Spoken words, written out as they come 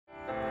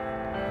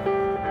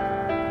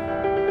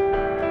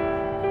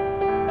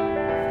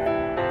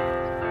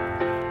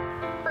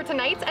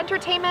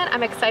Entertainment,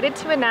 I'm excited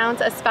to announce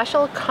a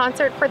special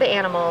concert for the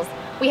animals.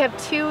 We have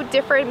two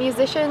different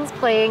musicians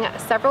playing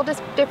several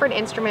different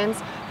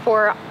instruments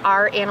for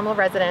our animal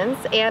residents,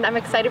 and I'm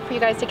excited for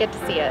you guys to get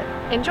to see it.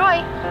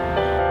 Enjoy!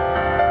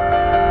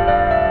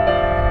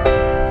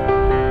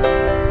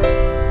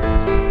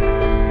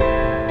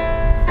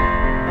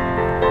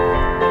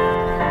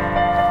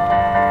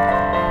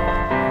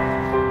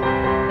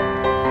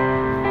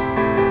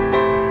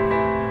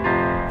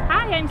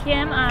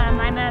 Kim.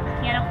 I'm a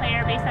piano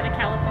player based out of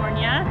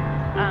California,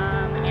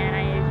 and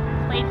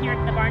I played here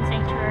at the Barn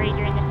Sanctuary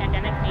during the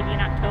pandemic, maybe in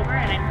October,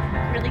 and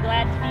I'm really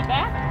glad to be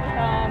back with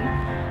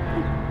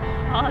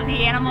all of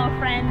the animal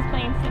friends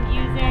playing some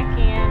music,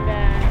 and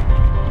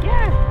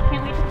yeah,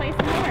 can't wait to play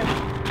some more.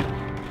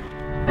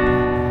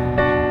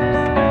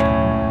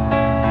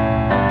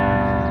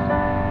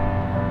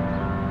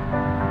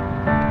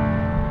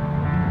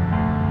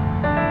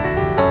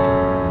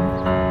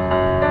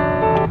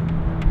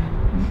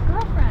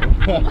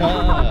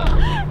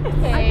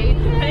 Hey.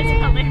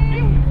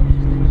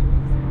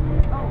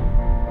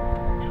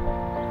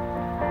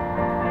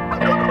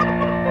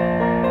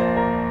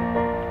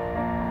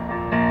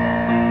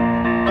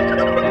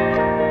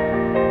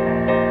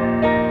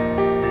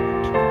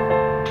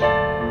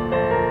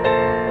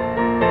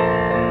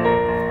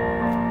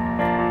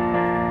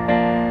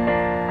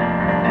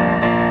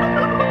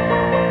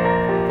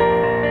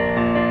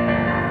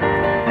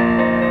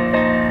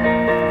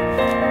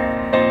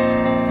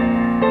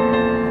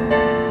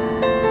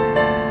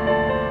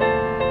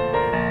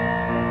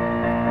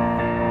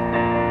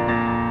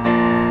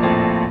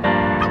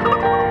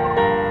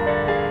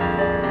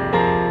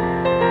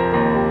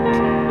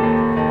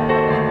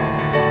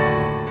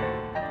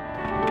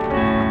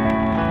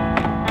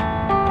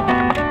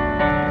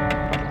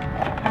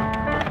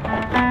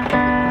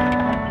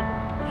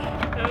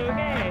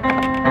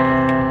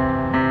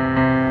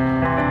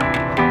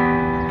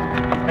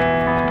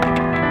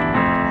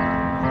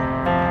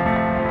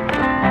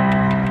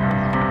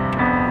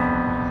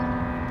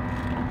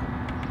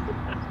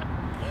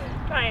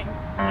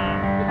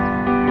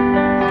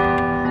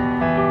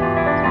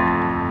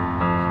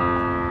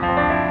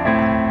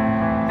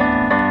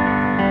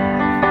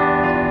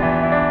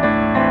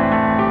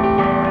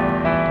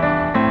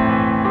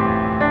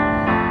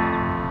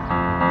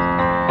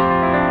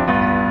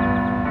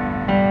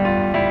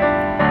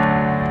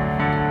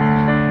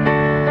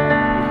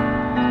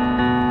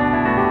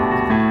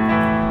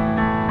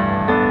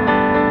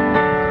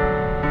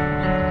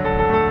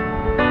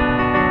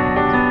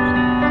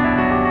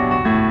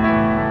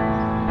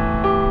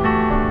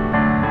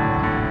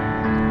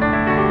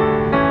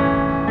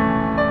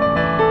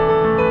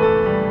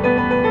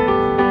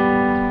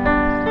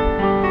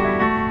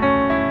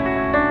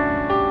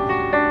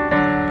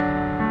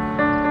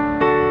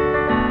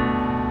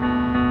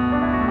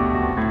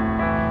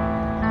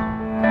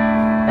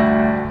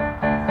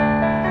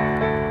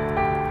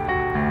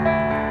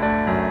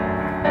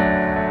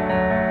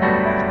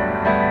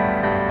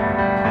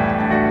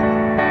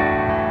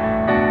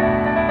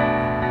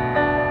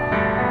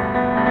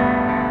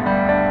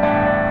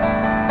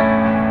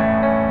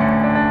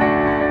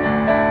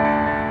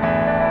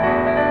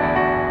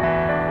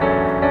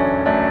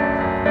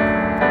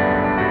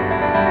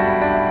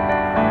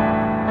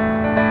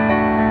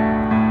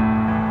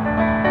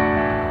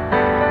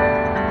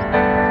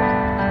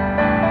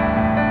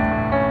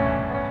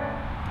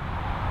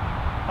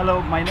 Hello,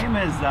 my name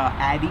is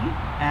Addy,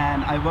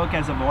 and I work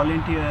as a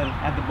volunteer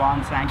at the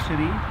Barn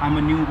Sanctuary. I'm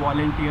a new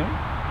volunteer,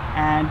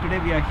 and today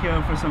we are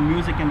here for some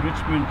music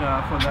enrichment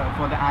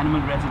for the animal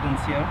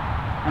residents here.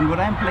 And what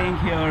I'm playing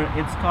here,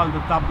 it's called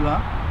the tabla.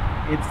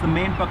 It's the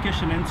main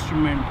percussion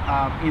instrument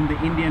in the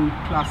Indian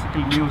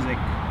classical music.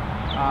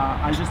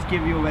 I'll just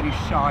give you a very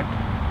short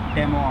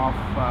demo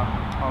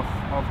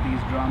of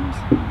these drums.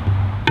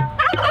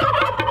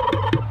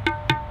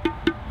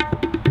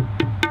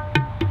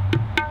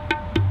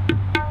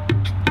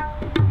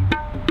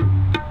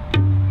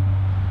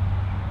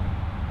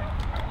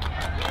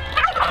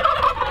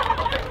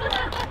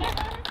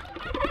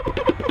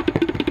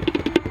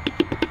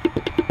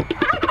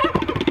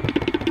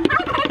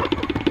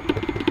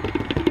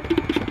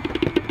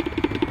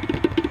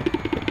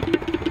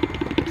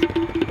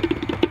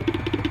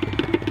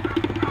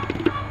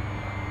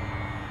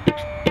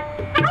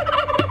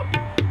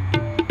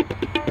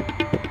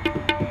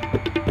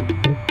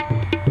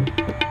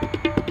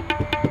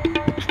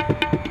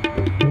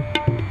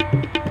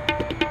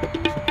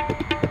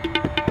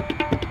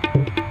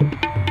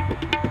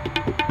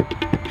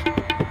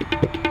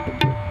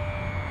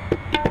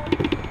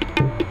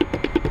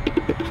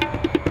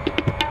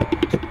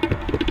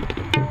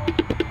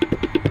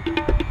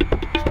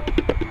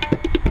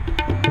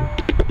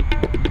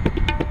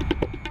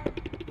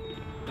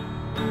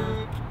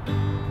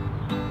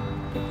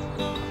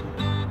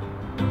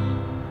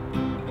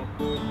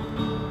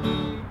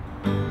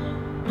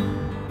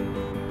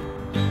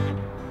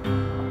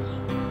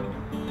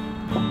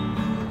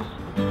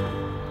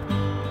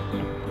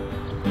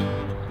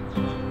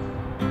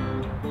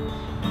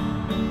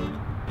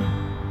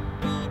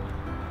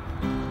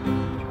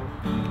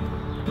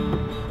 you.